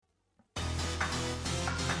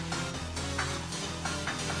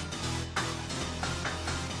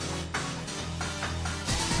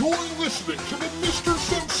You're listening to the Mr.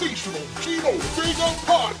 Sensational Gino Vega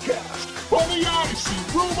podcast on the IC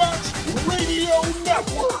Robots Radio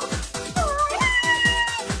Network.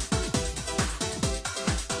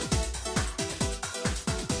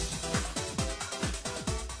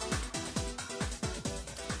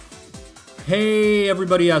 Hey,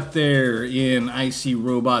 everybody out there in IC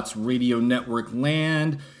Robots Radio Network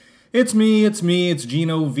land. It's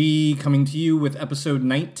Gino V, coming to you with episode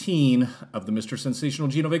 19 of the Mr. Sensational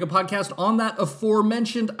Gino Vega podcast on that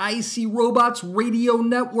aforementioned IC Robots Radio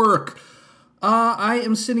Network. I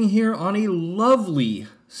am sitting here on a lovely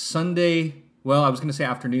Sunday, well, I was going to say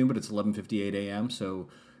afternoon, but it's 11:58 a.m., so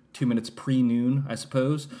 2 minutes pre-noon, I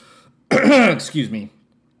suppose. Excuse me.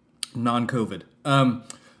 Non-COVID.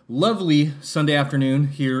 Lovely Sunday afternoon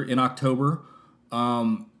here in October.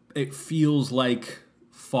 It feels like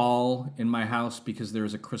fall in my house because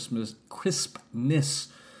there's a crispness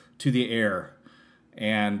to the air,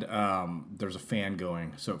 and there's a fan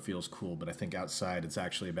going, so it feels cool. But I think outside it's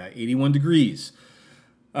actually about 81 degrees.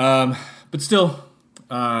 But still,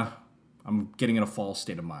 I'm getting in a fall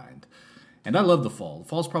state of mind, and I love the fall. The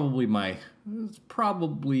fall's probably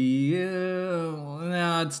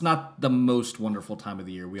it's not the most wonderful time of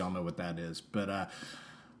the year. We all know what that is, but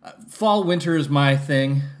fall, winter is my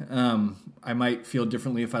thing. I might feel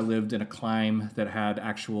differently if I lived in a clime that had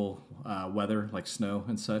actual weather, like snow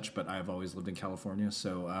and such, but I've always lived in California,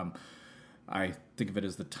 so I think of it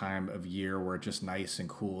as the time of year where it's just nice and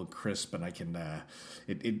cool and crisp, and I can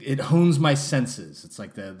it hones my senses. It's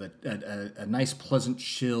like a nice pleasant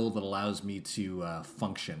chill that allows me to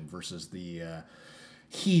function versus the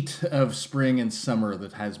heat of spring and summer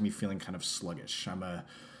that has me feeling kind of sluggish.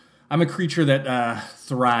 I'm a creature that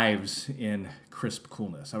thrives in crisp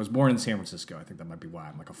coolness. I was born in San Francisco. I think that might be why.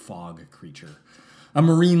 I'm like a fog creature. A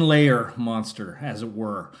marine layer monster, as it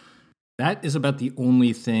were. That is about the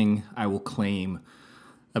only thing I will claim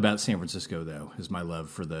about San Francisco, though, is my love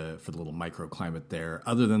for the little microclimate there.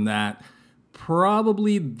 Other than that,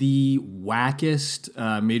 probably the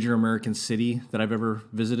wackest major American city that I've ever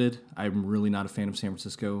visited. I'm really not a fan of San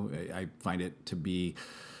Francisco. I find it to be...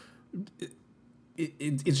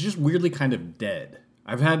 It's just weirdly kind of dead.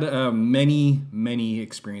 I've had many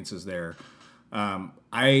experiences there.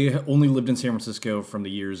 I only lived in San Francisco from the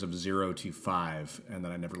years of 0 to 5, and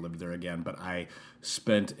then I never lived there again. But I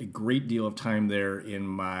spent a great deal of time there in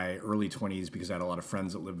my early 20s because I had a lot of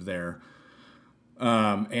friends that lived there.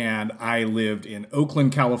 And I lived in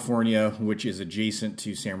Oakland, California, which is adjacent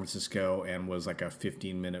to San Francisco and was like a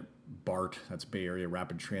 15-minute BART, that's Bay Area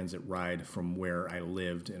Rapid Transit ride from where I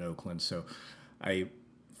lived in Oakland. So I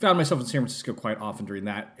found myself in San Francisco quite often during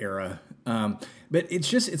that era. But it's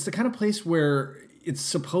the kind of place where it's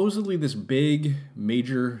supposedly this big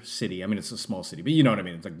major city. I mean, it's a small city, but you know what I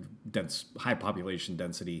mean. It's like dense, high population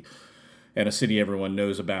density and a city everyone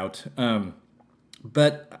knows about.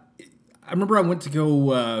 But I remember I went to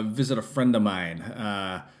go visit a friend of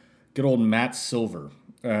mine, good old Matt Silver.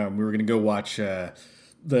 We were going to go watch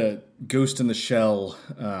the Ghost in the Shell.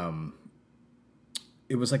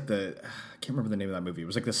 It was like I can't remember the name of that movie. It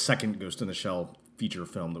was like the second Ghost in the Shell feature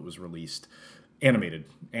film that was released. Anime,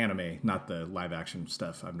 not the live action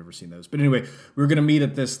stuff. I've never seen those. But anyway, we were going to meet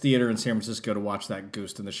at this theater in San Francisco to watch that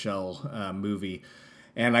Ghost in the Shell movie.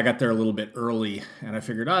 And I got there a little bit early, and I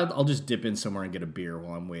figured I'll just dip in somewhere and get a beer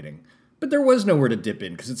while I'm waiting. But there was nowhere to dip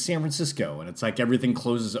in because it's San Francisco, and it's like everything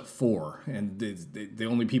closes at 4, and the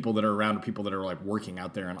only people that are around are people that are like working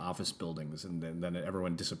out there in office buildings, and then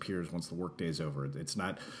everyone disappears once the workday is over.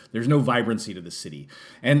 There's no vibrancy to the city,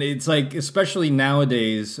 and it's like, especially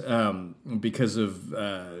nowadays, because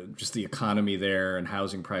of just the economy there and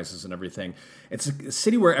housing prices and everything, it's a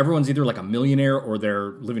city where everyone's either like a millionaire or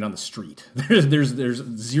they're living on the street. There's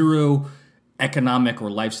zero economic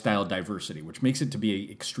or lifestyle diversity, which makes it to be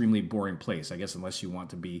an extremely boring place, I guess, unless you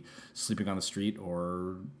want to be sleeping on the street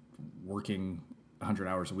or working 100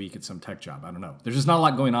 hours a week at some tech job. I don't know. There's just not a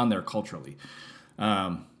lot going on there culturally.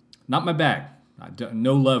 Not my bag.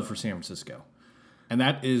 No love for San Francisco. And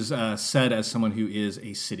that is said as someone who is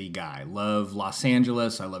a city guy. I love Los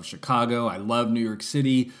Angeles. I love Chicago. I love New York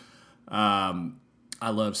City. I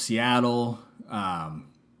love Seattle. San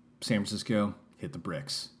Francisco, hit the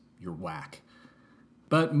bricks. You're whack.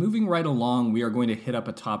 But moving right along, we are going to hit up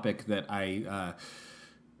a topic that I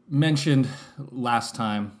mentioned last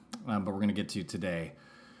time, but we're going to get to today.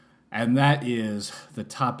 And that is the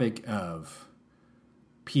topic of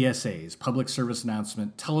PSAs, public service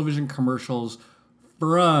announcement, television commercials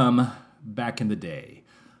from back in the day.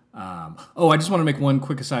 I just want to make one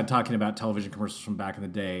quick aside talking about television commercials from back in the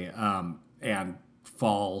day and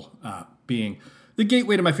fall being the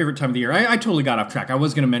gateway to my favorite time of the year. I totally got off track. I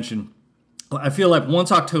was going to mention, I feel like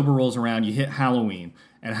once October rolls around, you hit Halloween.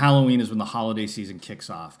 And Halloween is when the holiday season kicks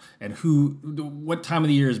off. And what time of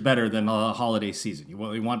the year is better than a holiday season? You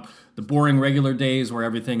want the boring regular days where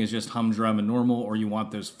everything is just humdrum and normal, or you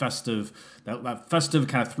want those festive, that festive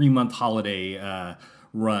kind of 3-month holiday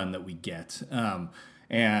run that we get.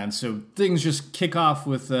 And so things just kick off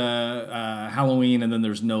with Halloween, and then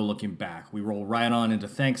there's no looking back. We roll right on into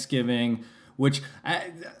Thanksgiving, which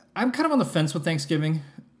I'm kind of on the fence with Thanksgiving.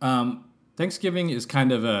 Thanksgiving is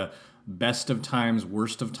kind of a best of times,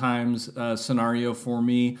 worst of times scenario for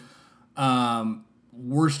me.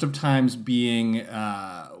 Worst of times being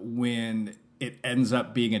when it ends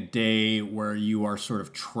up being a day where you are sort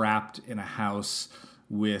of trapped in a house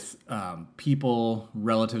with people,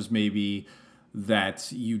 relatives maybe,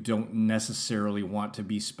 that you don't necessarily want to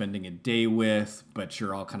be spending a day with, but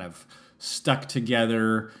you're all kind of stuck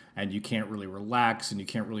together and you can't really relax and you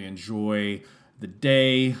can't really enjoy the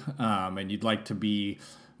day, and you'd like to be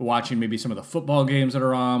watching maybe some of the football games that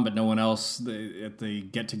are on, but no one else at the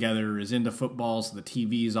get-together is into football, so the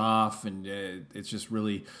TV's off, and it's just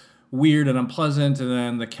really weird and unpleasant. And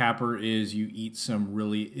then the capper is you eat some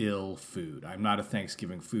really ill food. I'm not a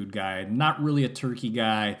Thanksgiving food guy, not really a turkey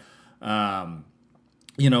guy. My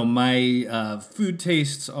food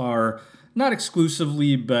tastes are not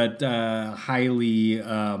exclusively, but highly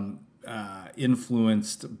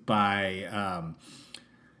influenced by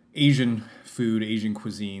Asian food, Asian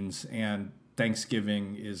cuisines, and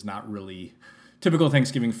Thanksgiving is not really, typical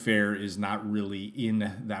Thanksgiving fare is not really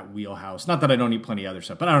in that wheelhouse. Not that I don't eat plenty of other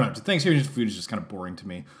stuff, but I don't know. Thanksgiving food is just kind of boring to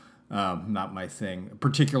me. Not my thing,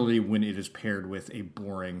 particularly when it is paired with a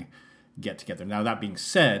boring get-together. Now, that being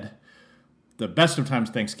said, the best of times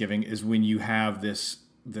Thanksgiving is when you have this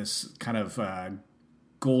kind of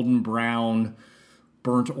golden brown,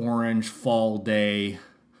 burnt orange fall day.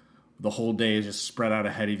 The whole day is just spread out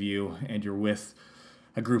ahead of you, and you're with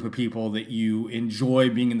a group of people that you enjoy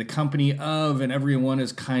being in the company of, and everyone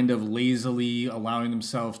is kind of lazily allowing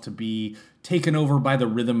themselves to be taken over by the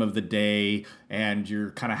rhythm of the day, and you're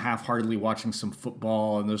kind of half-heartedly watching some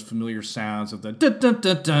football, and those familiar sounds of the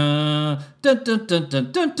dun-dun-dun-dun,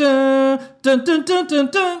 dun-dun-dun-dun-dun,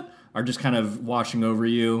 dun-dun-dun-dun-dun are just kind of washing over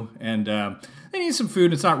you, and they need some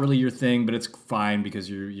food. It's not really your thing, but it's fine because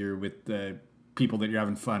you're with the people that you're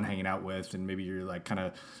having fun hanging out with, and maybe you're like kind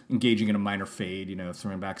of engaging in a minor fade,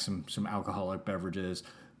 throwing back some alcoholic beverages.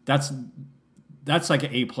 That's like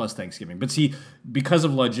an A+ Thanksgiving. But see, because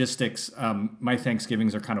of logistics, my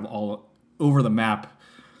Thanksgivings are kind of all over the map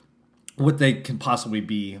what they can possibly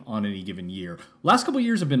be on any given year. Last couple of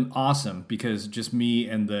years have been awesome because just me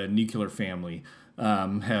and the nuclear family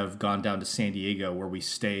have gone down to San Diego, where we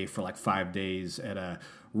stay for like 5 days at a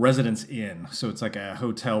Residence Inn. So it's like a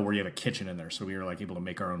hotel where you have a kitchen in there. So we were like able to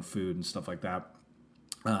make our own food and stuff like that.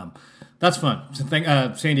 That's fun. So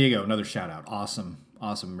San Diego, another shout out. Awesome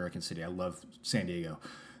American city. I love San Diego.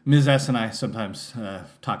 Ms. S and I sometimes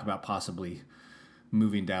talk about possibly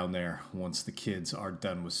moving down there once the kids are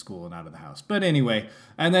done with school and out of the house. But anyway,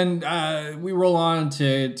 and then we roll on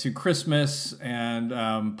to Christmas and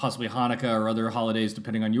possibly Hanukkah or other holidays,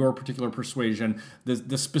 depending on your particular persuasion.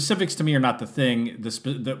 The specifics to me are not the thing.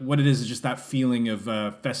 What it is just that feeling of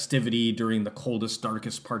festivity during the coldest,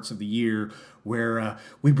 darkest parts of the year, where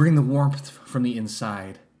we bring the warmth from the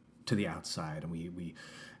inside to the outside, and we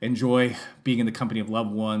enjoy being in the company of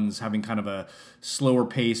loved ones, having kind of a slower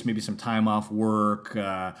pace, maybe some time off work.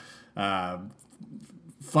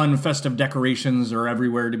 Fun festive decorations are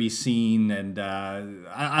everywhere to be seen, and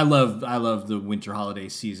I love the winter holiday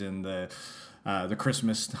season, the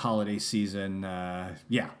Christmas holiday season.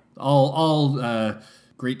 All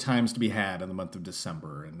great times to be had in the month of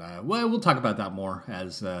December. And we'll talk about that more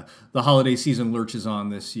as the holiday season lurches on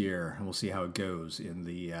this year, and we'll see how it goes in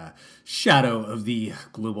the shadow of the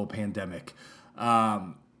global pandemic.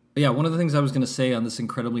 One of the things I was going to say on this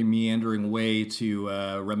incredibly meandering way to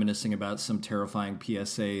reminiscing about some terrifying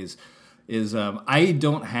PSAs is I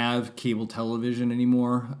don't have cable television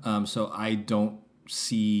anymore, so I don't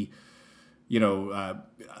see...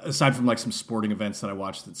 aside from like some sporting events that I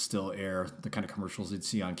watch that still air, the kind of commercials you'd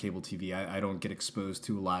see on cable TV, I don't get exposed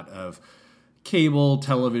to a lot of cable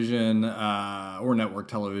television or network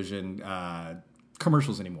television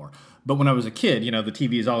commercials anymore. But when I was a kid, the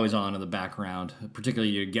TV is always on in the background,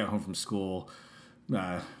 particularly you get home from school,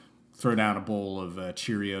 throw down a bowl of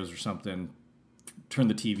Cheerios or something, turn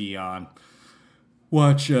the TV on,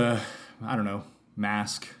 watch,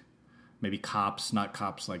 Mask, maybe Cops, not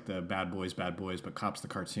Cops like the Bad Boys, but Cops the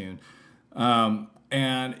cartoon.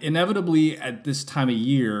 And inevitably at this time of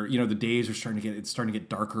year, the days are starting to get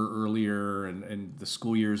darker earlier, and the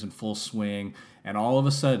school year is in full swing. And all of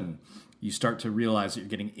a sudden, you start to realize that you're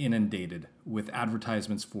getting inundated with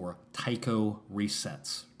advertisements for Tyco race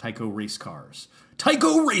sets, Tyco race cars,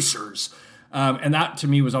 Tyco racers. And that to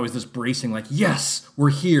me was always this bracing, like, yes, we're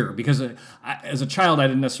here. Because as a child, I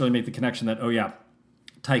didn't necessarily make the connection that,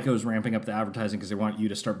 Tyco's ramping up the advertising because they want you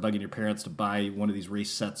to start bugging your parents to buy one of these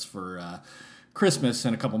race sets for Christmas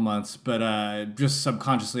in a couple months. But just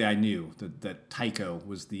subconsciously, I knew that Tyco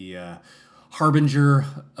was the harbinger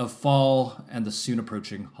of fall and the soon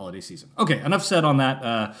approaching holiday season. Okay, enough said on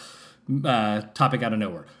that topic out of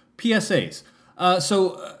nowhere. PSAs.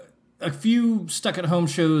 A few stuck-at-home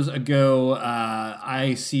shows ago,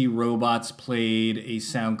 I See Robots played a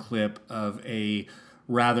sound clip of a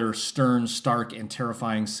rather stern, stark, and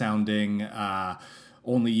terrifying sounding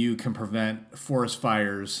only you can prevent forest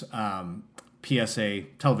fires PSA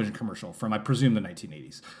television commercial from, I presume, the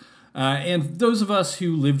 1980s. And those of us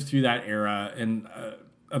who lived through that era and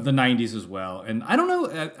of the 90s as well, and I don't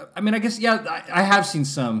know, I guess, I have seen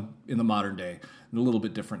some in the modern day, a little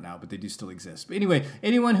bit different now, but they do still exist. But anyway,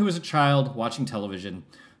 anyone who was a child watching television,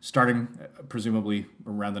 starting presumably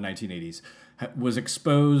around the 1980s, was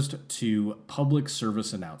exposed to public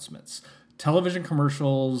service announcements. Television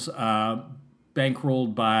commercials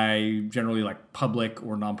bankrolled by generally like public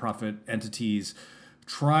or nonprofit entities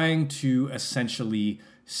trying to essentially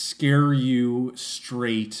scare you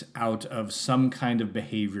straight out of some kind of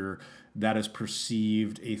behavior that is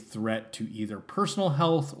perceived a threat to either personal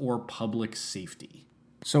health or public safety.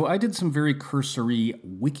 So I did some very cursory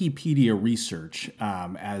Wikipedia research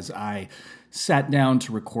as I sat down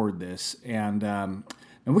to record this. And now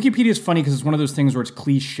Wikipedia is funny because it's one of those things where it's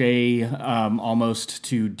cliche almost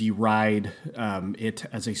to deride it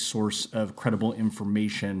as a source of credible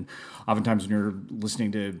information. Oftentimes when you're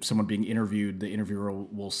listening to someone being interviewed, the interviewer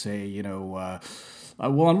will say,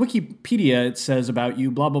 well, on Wikipedia, it says about you,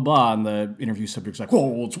 blah, blah, blah, and the interview subject's like,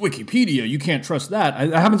 well, it's Wikipedia, you can't trust that.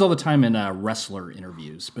 It happens all the time in wrestler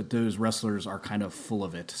interviews, but those wrestlers are kind of full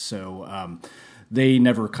of it, so they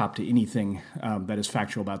never cop to anything that is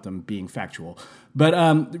factual about them being factual. But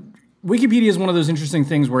Wikipedia is one of those interesting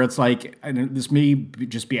things where it's like, and this may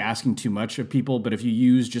just be asking too much of people, but if you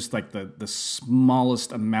use just like the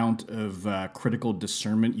smallest amount of critical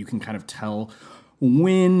discernment, you can kind of tell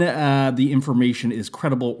when the information is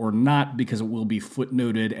credible or not, because it will be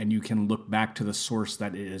footnoted and you can look back to the source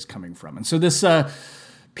that it is coming from. And so this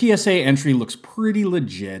PSA entry looks pretty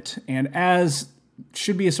legit, and as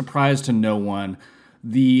should be a surprise to no one,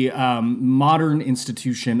 the modern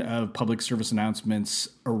institution of public service announcements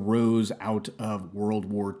arose out of World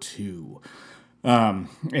War II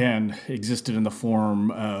and existed in the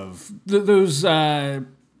form of those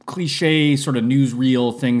cliche sort of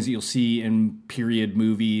newsreel things that you'll see in period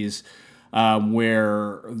movies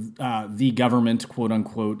where the government, quote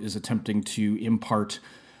unquote, is attempting to impart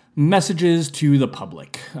messages to the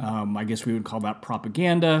public. I guess we would call that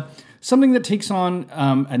propaganda, something that takes on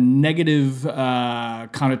a negative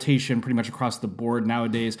connotation pretty much across the board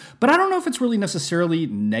nowadays. But I don't know if it's really necessarily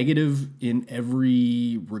negative in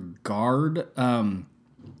every regard.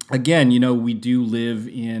 Again, we do live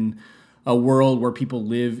in a world where people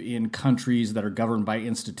live in countries that are governed by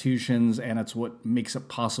institutions, and it's what makes it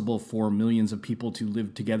possible for millions of people to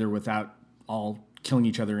live together without all killing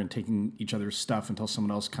each other and taking each other's stuff until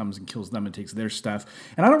someone else comes and kills them and takes their stuff.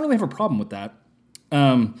 And I don't really have a problem with that.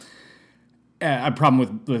 A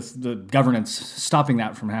problem with the governance stopping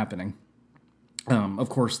that from happening. Of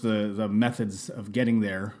course, the methods of getting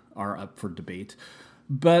there are up for debate.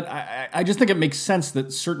 But I just think it makes sense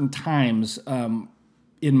that certain times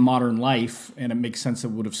in modern life, and it makes sense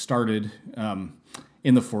it would have started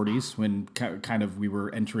in the 40s when kind of we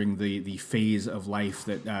were entering the phase of life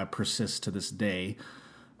that persists to this day,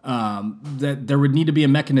 that there would need to be a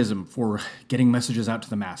mechanism for getting messages out to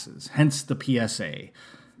the masses, hence the PSA.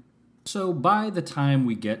 So by the time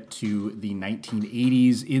we get to the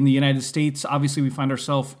 1980s in the United States, obviously we find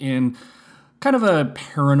ourselves in kind of a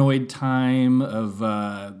paranoid time of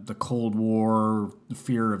the Cold War, the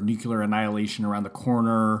fear of nuclear annihilation around the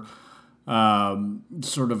corner,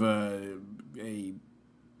 sort of a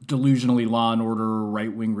delusionally law and order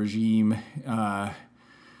right-wing regime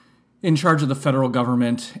in charge of the federal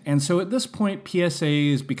government. And so at this point,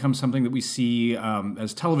 PSAs become something that we see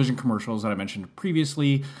as television commercials that I mentioned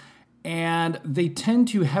previously. And they tend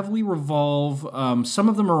to heavily revolve, some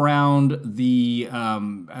of them around the,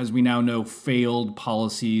 as we now know, failed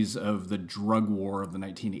policies of the drug war of the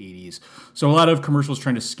 1980s. So a lot of commercials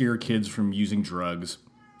trying to scare kids from using drugs.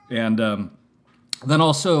 And then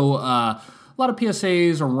also lot of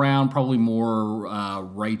PSAs around probably more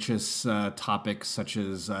righteous topics, such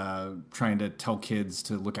as trying to tell kids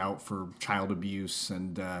to look out for child abuse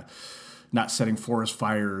and not setting forest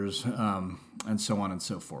fires, and so on and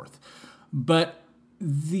so forth. But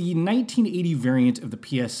the 1980 variant of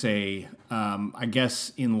the PSA, I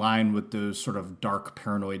guess in line with those sort of dark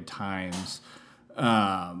paranoid times,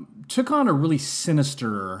 took on a really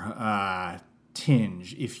sinister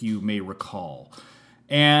tinge, if you may recall.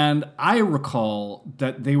 And I recall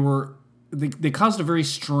that they caused a very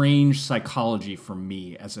strange psychology for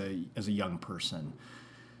me as a young person.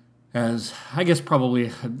 As I guess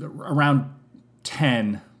probably around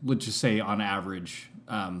 10, let's just say on average.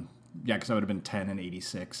 Because I would have been 10 in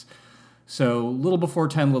 86. So a little before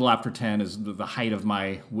 10, a little after 10 is the height of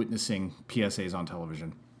my witnessing PSAs on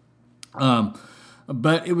television.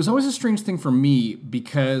 But it was always a strange thing for me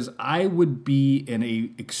because I would be in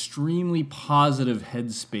a extremely positive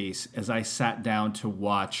headspace as I sat down to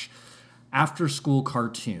watch after-school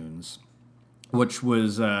cartoons, which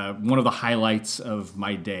was one of the highlights of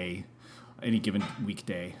my day, any given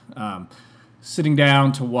weekday. Sitting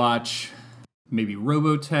down to watch maybe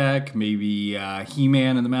Robotech, maybe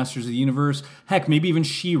He-Man and the Masters of the Universe, heck, maybe even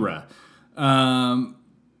She-Ra.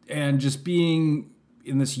 And just being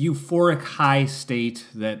in this euphoric high state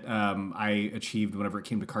that I achieved whenever it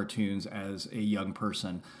came to cartoons as a young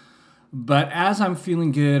person. But as I'm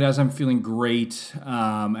feeling good, as I'm feeling great,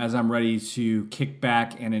 as I'm ready to kick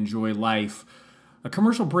back and enjoy life, a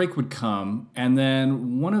commercial break would come, and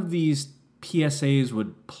then one of these PSAs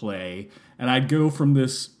would play, and I'd go from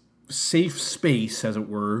this safe space, as it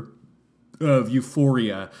were, of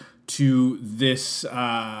euphoria to this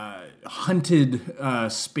hunted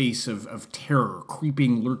space of terror,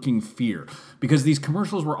 creeping, lurking fear. Because these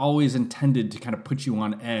commercials were always intended to kind of put you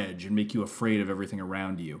on edge and make you afraid of everything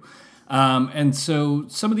around you. And so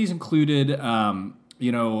some of these included, as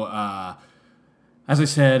I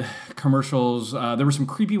said, commercials. There were some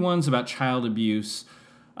creepy ones about child abuse.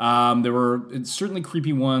 There were certainly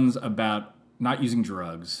creepy ones about not using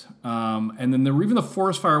drugs. And then there were even the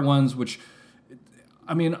forest fire ones, which,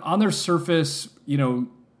 I mean, on their surface,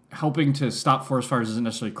 helping to stop forest fires isn't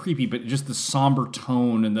necessarily creepy, but just the somber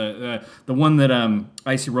tone and the one that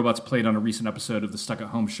Icy Robots played on a recent episode of the Stuck at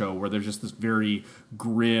Home show, where there's just this very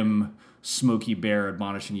grim Smokey Bear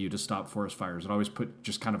admonishing you to stop forest fires. It always put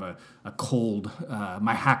just kind of a cold,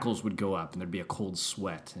 my hackles would go up and there'd be a cold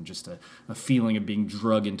sweat and just a feeling of being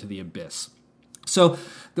drug into the abyss. So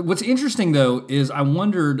what's interesting, though, is I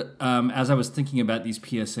wondered, as I was thinking about these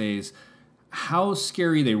PSAs, how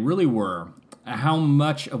scary they really were, how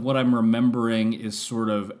much of what I'm remembering is sort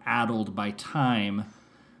of addled by time,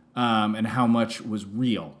 and how much was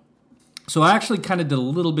real. So I actually kind of did a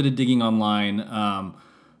little bit of digging online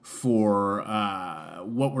for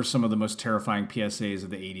what were some of the most terrifying PSAs of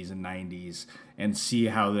the 80s and 90s and see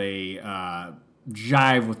how they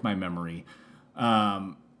jive with my memory.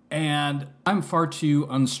 And I'm far too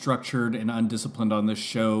unstructured and undisciplined on this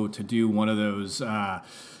show to do one of those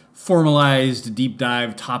formalized deep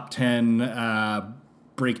dive top 10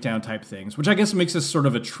 breakdown type things, which I guess makes this sort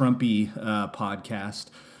of a Trumpy podcast.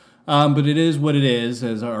 But it is what it is,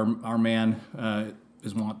 as our man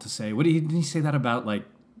is wont to say. Didn't he say that about like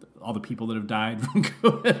all the people that have died from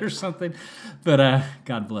COVID or something? But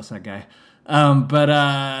God bless that guy. But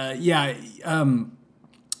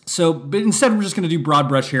instead we're just going to do broad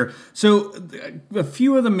brush here. So a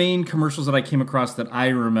few of the main commercials that I came across that I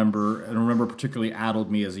remember, and remember particularly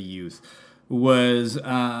addled me as a youth, was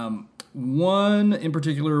one in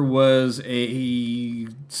particular was a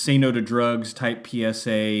say no to drugs type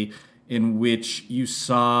PSA in which you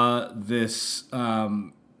saw this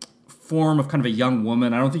form of kind of a young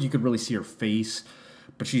woman. I don't think you could really see her face,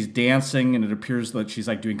 but she's dancing, and it appears that she's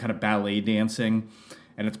like doing kind of ballet dancing,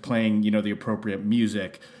 and it's playing, the appropriate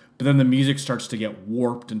music. But then the music starts to get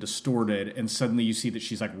warped and distorted, and suddenly you see that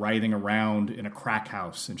she's like writhing around in a crack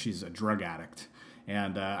house, and she's a drug addict.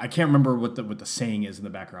 And I can't remember what the saying is in the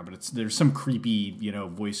background, but there's some creepy,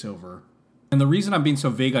 voiceover. And the reason I'm being so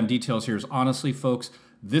vague on details here is honestly, folks,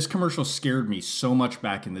 this commercial scared me so much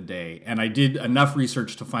back in the day, and I did enough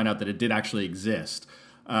research to find out that it did actually exist.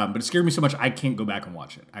 But it scared me so much I can't go back and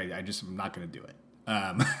watch it. I just am not going to do it.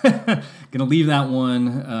 Going to leave that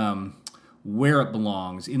one where it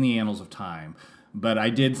belongs in the annals of time. But I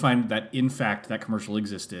did find that, in fact, that commercial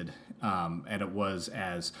existed, and it was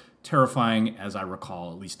as terrifying as I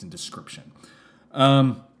recall, at least in description.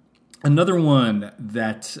 Another one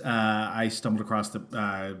that I stumbled across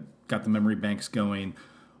that got the memory banks going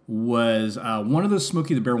was one of those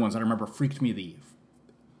Smokey the Bear ones I remember freaked me the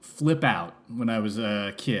flip out when I was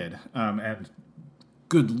a kid. And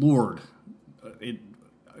good Lord, it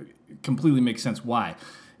completely makes sense why.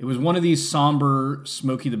 It was one of these somber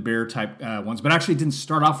Smokey the Bear type ones, but actually it didn't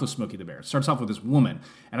start off with Smokey the Bear. It starts off with this woman,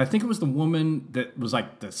 and I think it was the woman that was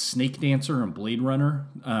like the snake dancer in Blade Runner.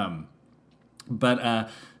 But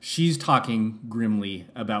she's talking grimly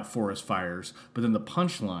about forest fires, but then the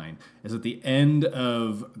punchline is at the end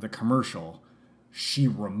of the commercial, she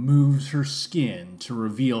removes her skin to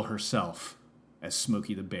reveal herself as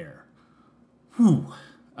Smokey the Bear. Whew.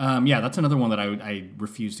 Yeah, that's another one that I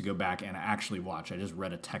refuse to go back and actually watch. I just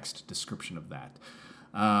read a text description of that.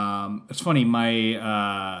 It's funny,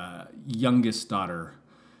 my youngest daughter,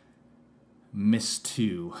 Miss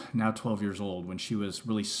 2, now 12 years old, when she was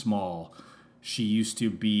really small, she used to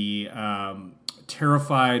be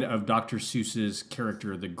terrified of Dr. Seuss's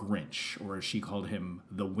character, the Grinch, or as she called him,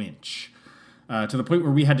 the Winch, to the point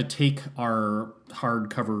where we had to take our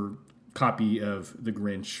hardcover copy of the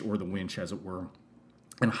Grinch, or the Winch as it were,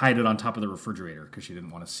 and hide it on top of the refrigerator because she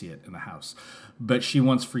didn't want to see it in the house. But she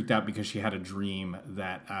once freaked out because she had a dream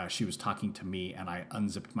that she was talking to me, and I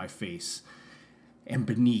unzipped my face, and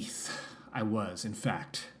beneath I was, in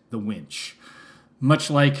fact, the Winch.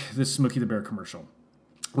 Much like this Smokey the Bear commercial,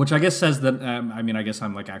 which I guess says that, I guess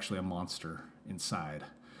I'm like actually a monster inside,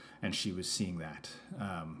 and she was seeing that,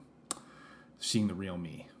 seeing the real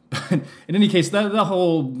me. In any case, the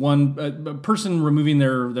whole one person removing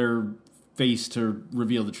their face to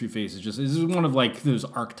reveal the true face is one of like those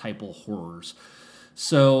archetypal horrors.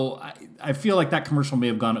 So I feel like that commercial may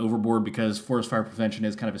have gone overboard because forest fire prevention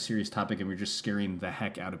is kind of a serious topic, and we're just scaring the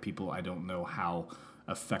heck out of people. I don't know how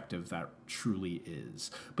effective that truly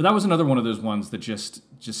is. But that was another one of those ones that just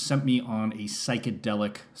sent me on a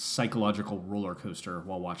psychedelic, psychological roller coaster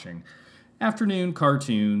while watching afternoon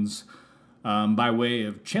cartoons by way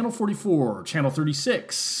of Channel 44, Channel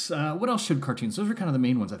 36. What else showed cartoons? Those were kind of the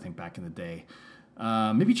main ones, I think, back in the day.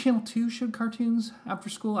 Maybe Channel 2 showed cartoons after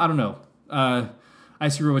school? I don't know. I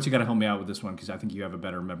see, Robot, you got to help me out with this one because I think you have a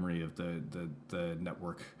better memory of the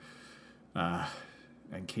network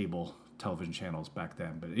and cable television channels back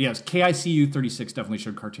then. But yes, KICU 36 definitely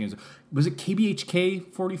showed cartoons. Was it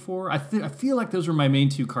KBHK 44? I feel like those were my main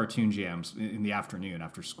two cartoon jams in the afternoon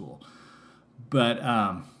after school. But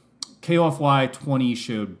KOFY 20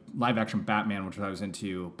 showed live action Batman, which I was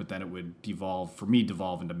into, but then it would devolve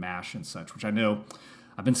into MASH and such, which I know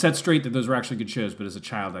I've been set straight that those were actually good shows, but as a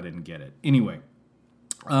child I didn't get it. Anyway,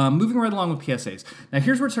 moving right along with PSAs. Now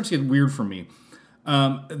here's where it starts to get weird for me.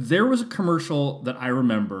 There was a commercial that I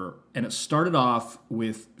remember, and it started off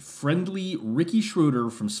with friendly Ricky Schroeder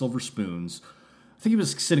from Silver Spoons. I think he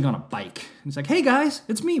was sitting on a bike. And he's like, "Hey guys,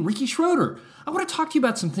 it's me, Ricky Schroeder. I want to talk to you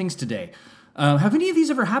about some things today. Have any of these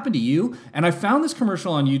ever happened to you?" And I found this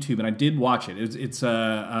commercial on YouTube, and I did watch it. It's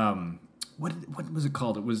what was it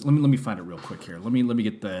called? It was let me find it real quick here. Let me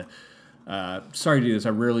get the. Sorry to do this.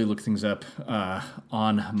 I rarely look things up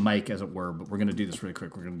on mic, as it were, but we're going to do this really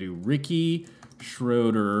quick. We're going to do Ricky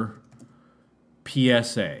Schroeder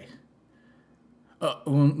PSA.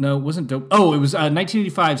 No, it wasn't dope. Oh, it was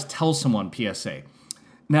 1985's Tell Someone PSA.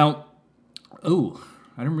 Now, I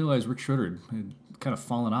didn't realize Rick Schroeder had kind of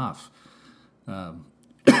fallen off.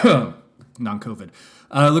 Non-COVID.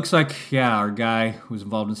 Looks like, our guy was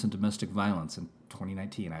involved in some domestic violence in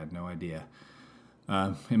 2019. I had no idea.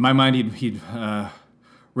 In my mind, he'd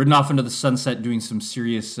ridden off into the sunset doing some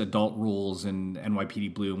serious adult roles in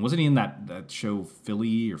NYPD Blue. And wasn't he in that show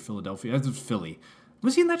Philly or Philadelphia? It was Philly.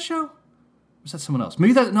 Was he in that show? Was that someone else?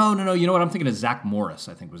 Maybe that... No. You know what? I'm thinking of Zach Morris,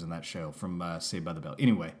 I think, was in that show from Saved by the Bell.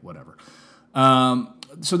 Anyway, whatever.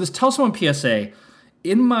 So this Tell Someone PSA...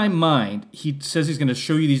 In my mind, he says he's going to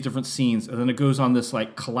show you these different scenes, and then it goes on this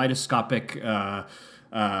like kaleidoscopic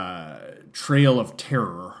trail of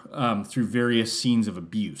terror through various scenes of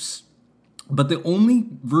abuse. But the only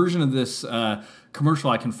version of this commercial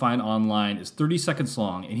I can find online is 30 seconds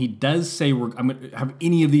long, and he does say, have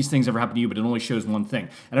any of these things ever happened to you, but it only shows one thing.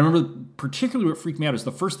 And I remember particularly what freaked me out is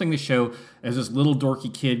the first thing they show is this little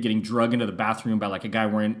dorky kid getting drugged into the bathroom by like a guy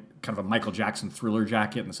wearing kind of a Michael Jackson Thriller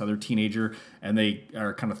jacket and this other teenager, and they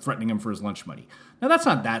are kind of threatening him for his lunch money. Now, that's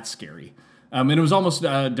not that scary. And it was almost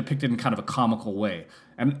depicted in kind of a comical way.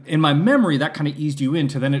 And in my memory, that kind of eased you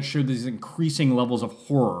into then it showed these increasing levels of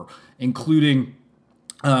horror, including,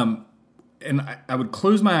 and I would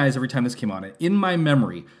close my eyes every time this came on. In my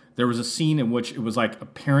memory, there was a scene in which it was like a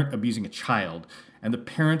parent abusing a child, and the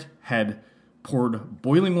parent had poured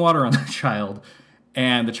boiling water on the child,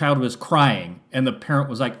 and the child was crying, and the parent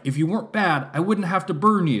was like, "If you weren't bad, I wouldn't have to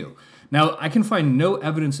burn you." Now, I can find no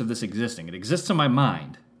evidence of this existing. It exists in my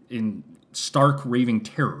mind in stark raving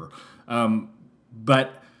terror.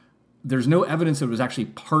 But there's no evidence that it was actually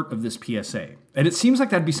part of this PSA. And it seems like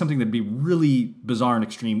that'd be something that'd be really bizarre and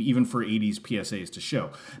extreme, even for 80s PSAs to show.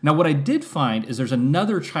 Now, what I did find is there's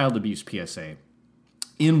another child abuse PSA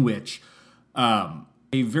in which a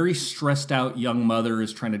very stressed out young mother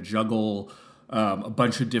is trying to juggle a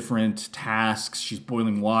bunch of different tasks. She's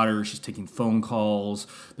boiling water. She's taking phone calls.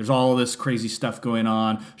 There's all this crazy stuff going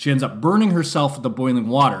on. She ends up burning herself with the boiling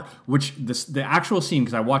water, which the actual scene,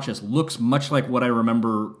 because I watched this, looks much like what I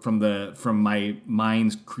remember from my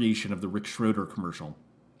mind's creation of the Rick Schroeder commercial.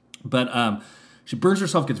 But she burns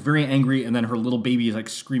herself, gets very angry, and then her little baby is like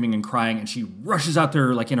screaming and crying, and she rushes out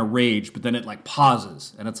there like in a rage, but then it like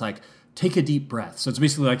pauses, and it's like, take a deep breath. So it's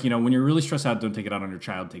basically like, when you're really stressed out, don't take it out on your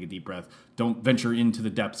child. Take a deep breath. Don't venture into the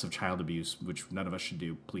depths of child abuse, which none of us should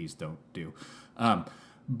do. Please don't do.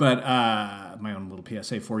 But my own little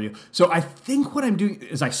PSA for you. So I think what I'm doing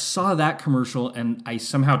is I saw that commercial and I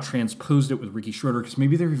somehow transposed it with Ricky Schroeder, because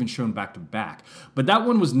maybe they're even shown back to back. But that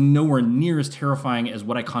one was nowhere near as terrifying as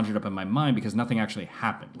what I conjured up in my mind, because nothing actually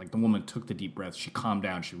happened. Like, the woman took the deep breath. She calmed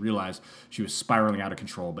down. She realized she was spiraling out of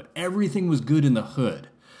control. But everything was good in the hood.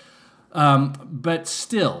 But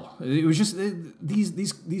still, it was just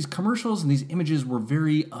these commercials and these images were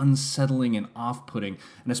very unsettling and off-putting,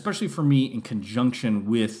 and especially for me in conjunction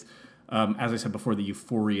with, as I said before, the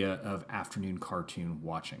euphoria of afternoon cartoon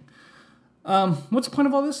watching. What's the point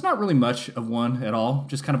of all this? Not really much of one at all.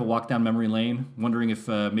 Just kind of a walk down memory lane, wondering if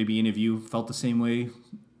maybe any of you felt the same way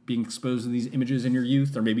being exposed to these images in your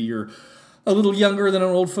youth, or maybe you're a little younger than an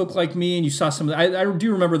old folk like me, and you saw some of the, I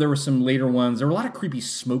do remember there were some later ones. There were a lot of creepy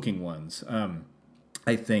smoking ones,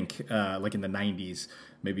 I think, like in the 90s,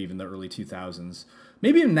 maybe even the early 2000s.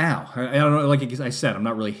 Maybe even now. I don't know, like I said, I'm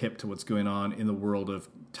not really hip to what's going on in the world of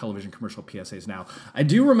television commercial PSAs now. I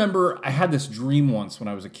do remember I had this dream once when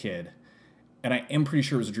I was a kid, and I am pretty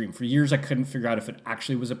sure it was a dream. For years, I couldn't figure out if it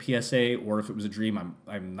actually was a PSA or if it was a dream.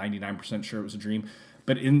 I'm 99% sure it was a dream.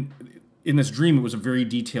 But in this dream, it was a very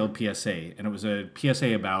detailed PSA, and it was a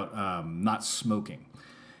PSA about not smoking.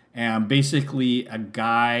 And basically, a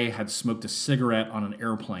guy had smoked a cigarette on an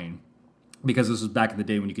airplane, because this was back in the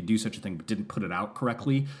day when you could do such a thing, but didn't put it out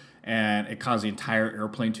correctly, and it caused the entire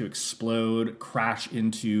airplane to explode, crash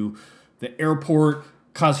into the airport,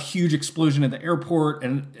 cause huge explosion at the airport,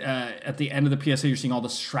 and at the end of the PSA, you're seeing all the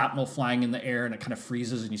shrapnel flying in the air, and it kind of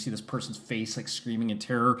freezes, and you see this person's face like screaming in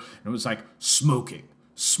terror, and it was like, smoking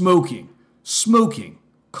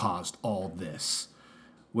caused all this.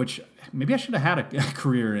 Which, maybe I should have had a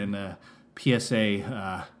career in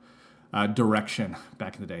PSA direction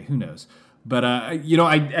back in the day. Who knows? But, I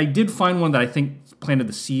did find one that I think planted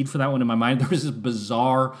the seed for that one in my mind. There was this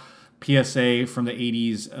bizarre PSA from the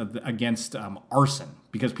 80s against arson,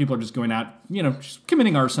 because people are just going out, just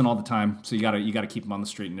committing arson all the time. So you gotta keep them on the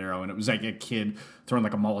straight and narrow. And it was like a kid throwing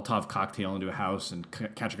like a Molotov cocktail into a house and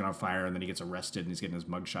catching it on fire, and then he gets arrested and he's getting his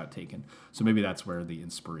mugshot taken. So maybe that's where the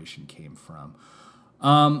inspiration came from.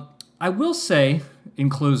 I will say, in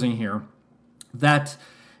closing here, that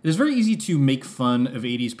it is very easy to make fun of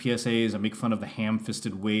 80s PSAs and make fun of the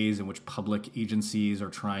ham-fisted ways in which public agencies are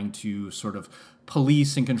trying to sort of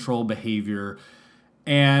police and control behavior.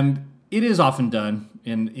 And it is often done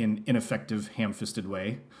in an ineffective, ham-fisted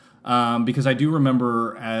way. Because I do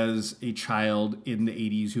remember as a child in the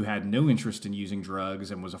 80s who had no interest in using drugs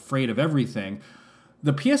and was afraid of everything,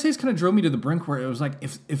 the PSAs kind of drove me to the brink where it was like,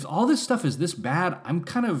 if all this stuff is this bad, I'm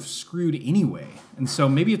kind of screwed anyway. And so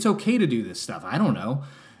maybe it's okay to do this stuff. I don't know.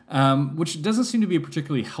 Which doesn't seem to be a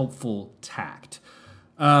particularly helpful tact.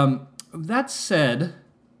 That said,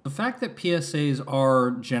 the fact that PSAs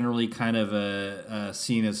are generally kind of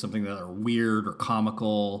seen as something that are weird or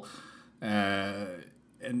comical,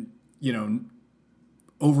 and,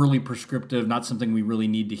 overly prescriptive, not something we really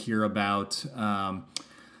need to hear about,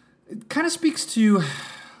 it kind of speaks to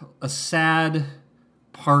a sad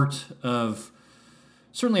part of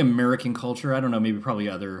certainly American culture. I don't know, maybe probably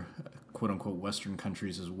other quote-unquote Western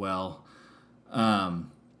countries as well,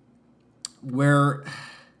 where,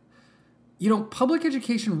 public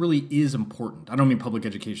education really is important. I don't mean public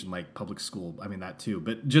education like public school. I mean that too.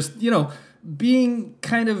 But just, being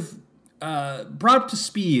kind of brought up to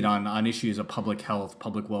speed on issues of public health,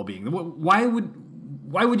 public well-being. Why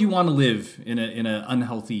would you want to live in an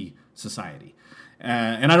unhealthy society?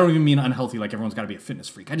 And I don't even mean unhealthy like everyone's got to be a fitness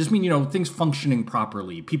freak. I just mean, things functioning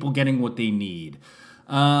properly, people getting what they need.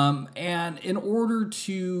 And in order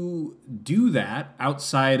to do that,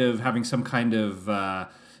 outside of having some kind of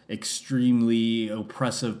extremely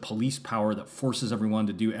oppressive police power that forces everyone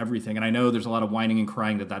to do everything, and I know there's a lot of whining and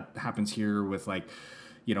crying that happens here with, like,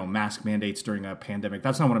 mask mandates during a pandemic.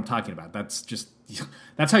 That's not what I'm talking about.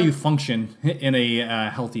 That's how you function in a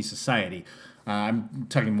healthy society. I'm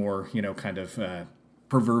talking more, kind of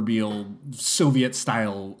proverbial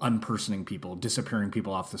Soviet-style unpersoning people, disappearing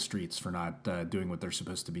people off the streets for not doing what they're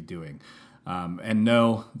supposed to be doing. And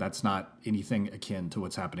no, that's not anything akin to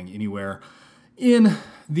what's happening anywhere in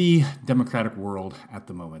the democratic world at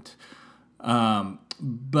the moment.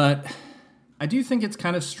 But I do think it's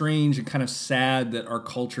kind of strange and kind of sad that our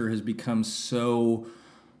culture has become so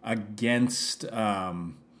against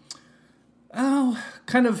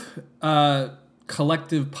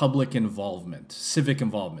collective public involvement, civic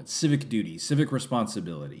duty, civic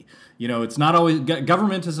responsibility. It's not always,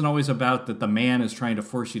 government isn't always about that the man is trying to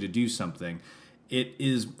force you to do something. It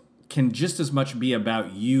can just as much be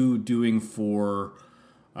about you doing for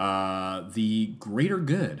the greater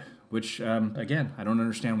good, which, again, I don't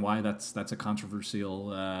understand why that's a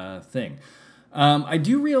controversial thing. I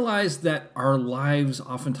do realize that our lives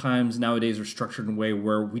oftentimes nowadays are structured in a way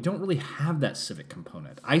where we don't really have that civic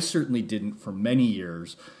component. I certainly didn't for many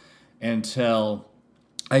years until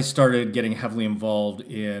I started getting heavily involved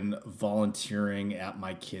in volunteering at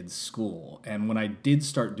my kids' school. And when I did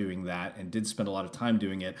start doing that and did spend a lot of time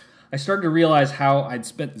doing it, I started to realize how I'd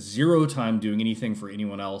spent zero time doing anything for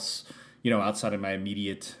anyone else, outside of my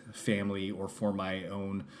immediate family or for my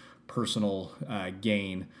own personal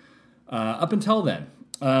gain. Up until then,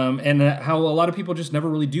 and how a lot of people just never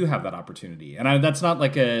really do have that opportunity. And that's not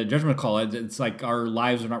like a judgment call. It's like our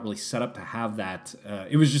lives are not really set up to have that.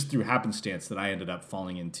 It was just through happenstance that I ended up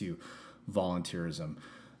falling into volunteerism.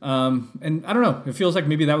 And I don't know, it feels like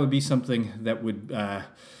maybe that would be something that would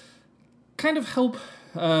kind of help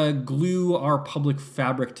glue our public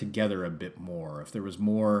fabric together a bit more. If there was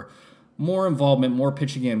more involvement, more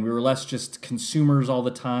pitching in, we were less just consumers all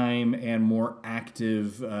the time and more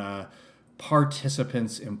active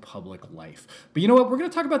participants in public life. But you know what? We're going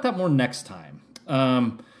to talk about that more next time.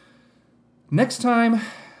 Next time,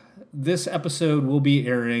 this episode will be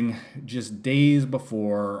airing just days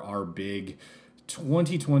before our big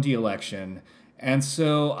 2020 election. And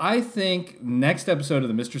so I think next episode of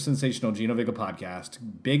the Mr. Sensational Gino Vega podcast,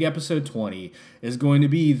 big episode 20, is going to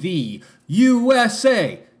be the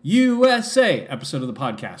USA episode of the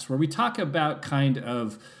podcast, where we talk about kind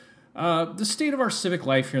of the state of our civic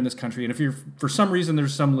life here in this country. And if for some reason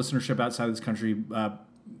there's some listenership outside of this country,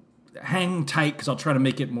 hang tight because I'll try to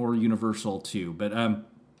make it more universal too. But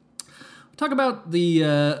talk about the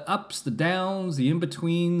ups, the downs, the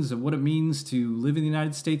in-betweens of what it means to live in the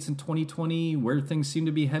United States in 2020, where things seem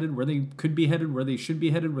to be headed, where they could be headed, where they should be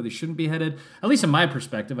headed, where they shouldn't be headed. At least in my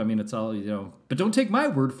perspective. I mean, it's all, but don't take my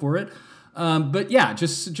word for it. But yeah,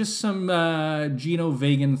 just some Gino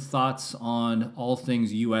Vegan thoughts on all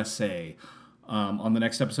things USA on the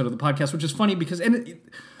next episode of the podcast, which is funny because,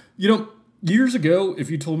 years ago, if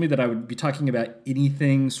you told me that I would be talking about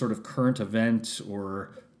anything sort of current event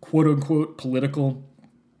or quote unquote political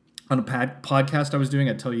on a podcast I was doing,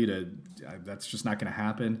 I'd tell you that's just not going to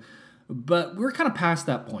happen. But we're kind of past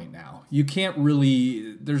that point now. You can't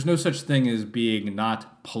really, there's no such thing as being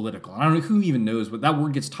not political. I don't know who even knows, but that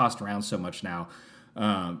word gets tossed around so much now.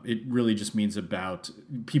 It really just means about,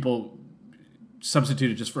 people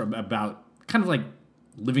substitute it just for about kind of like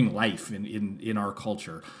living life in our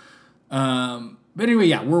culture. But anyway,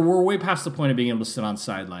 yeah, we're way past the point of being able to sit on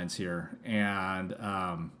sidelines here. And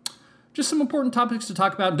just some important topics to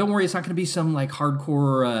talk about. Don't worry, it's not going to be some like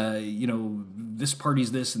hardcore, this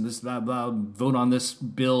party's this and this, blah, blah, vote on this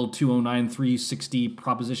bill 209, 360,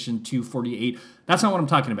 Proposition 248. That's not what I'm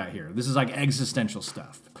talking about here. This is like existential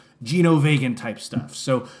stuff, Gino Vegan type stuff.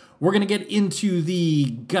 So we're going to get into the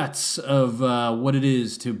guts of what it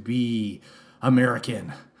is to be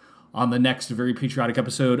American on the next very patriotic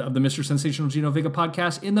episode of the Mr. Sensational Gino Vega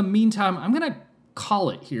podcast. In the meantime, I'm going to call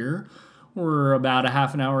it here. We're about a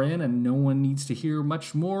half an hour in, and no one needs to hear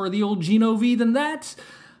much more of the old Gino V than that.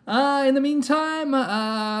 In the meantime,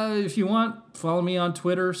 if you want, follow me on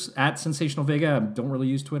Twitter, at Sensational Vega. I don't really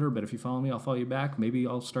use Twitter, but if you follow me, I'll follow you back. Maybe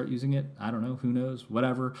I'll start using it. I don't know. Who knows?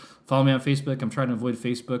 Whatever. Follow me on Facebook. I'm trying to avoid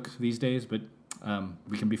Facebook these days, but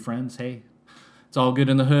we can be friends. Hey, it's all good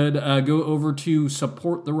in the hood. Go over to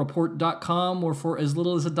supportthereport.com, where for as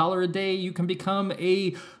little as $1 a day, you can become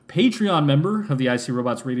a Patreon member of the IC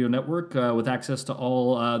Robots Radio Network with access to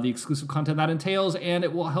all the exclusive content that entails, and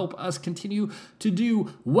it will help us continue to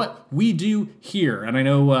do what we do here. And I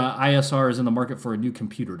know ISR is in the market for a new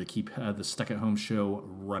computer to keep the Stuck at Home show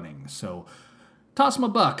running. So toss him a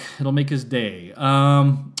buck. It'll make his day.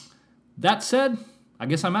 That said, I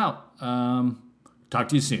guess I'm out. Talk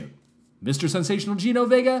to you soon. Mr. Sensational Gino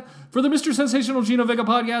Vega, for the Mr. Sensational Gino Vega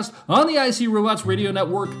podcast on the IC Robots Radio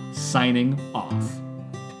Network, signing off.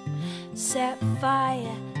 Set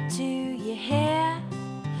fire to your hair,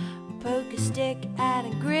 poke a stick at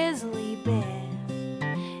a grizzly bear,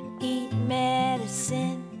 eat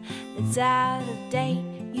medicine that's out of date,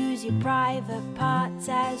 use your private parts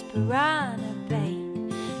as piranha bait.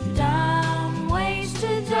 Dumb ways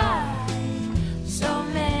to die, so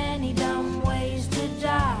many dumb ways to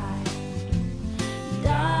die.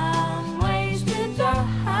 Dumb ways to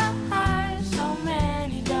die, so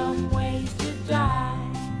many dumb ways to die.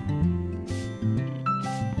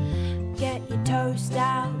 Get your toast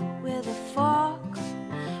out with a fork,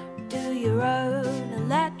 do your own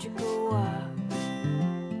electrical work,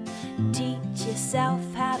 teach yourself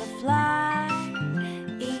how to fly,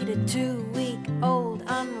 eat a 2-week-old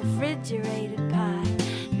unrefrigerated pie.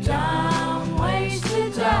 Dumb ways to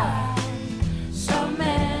die, so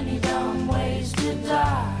many dumb ways to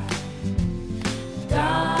die.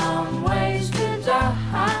 Dumb ways to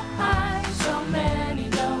die, so many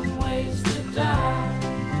dumb ways to die.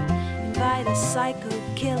 Invite a psycho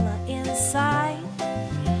killer inside,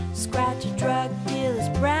 scratch a drug dealer's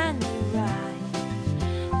brand new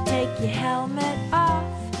ride. Take your helmet off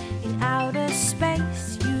in outer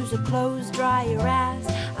space, use a clothes dryer as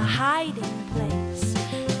a hiding place.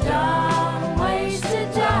 Dumb ways to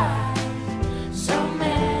die, so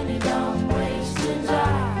many dumb ways to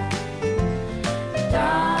die.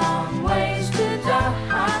 Dumb ways to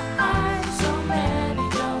die, so many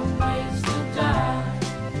dumb ways to die.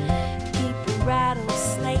 Keep a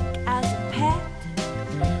rattlesnake as a pet,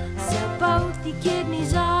 sell both your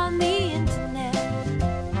kidneys on the internet.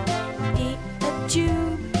 Eat a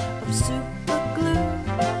tube of super glue.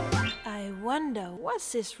 I wonder,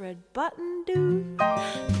 what's this red button do?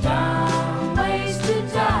 Dumb ways to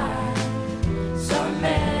die, so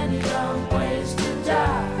many dumb ways to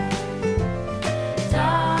die.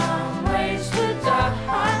 Dumb ways to die,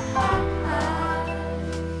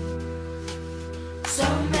 so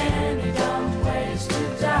many dumb ways to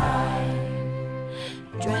die.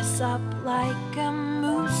 Dress up like a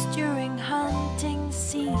moose during hunting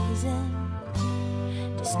season,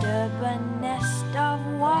 disturb a nest of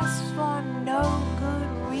wasps for no good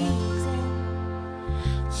reason.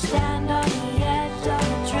 Stand on the edge of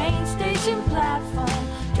a train station platform,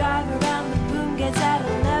 drive around the boom gates at a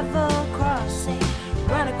level crossing,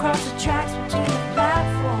 run across the tracks between the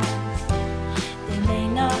platforms. They may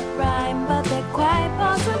not rhyme, but they're quite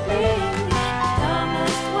possibly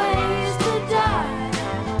dumbest ways to die.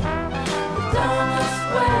 The dumbest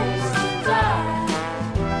ways to die.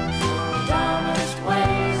 Dumbest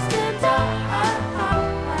ways to die.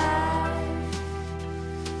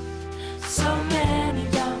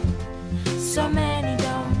 So many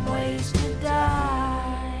dumb ways to die.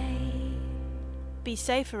 Be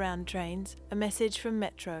safe around trains. A message from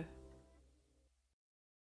Metro.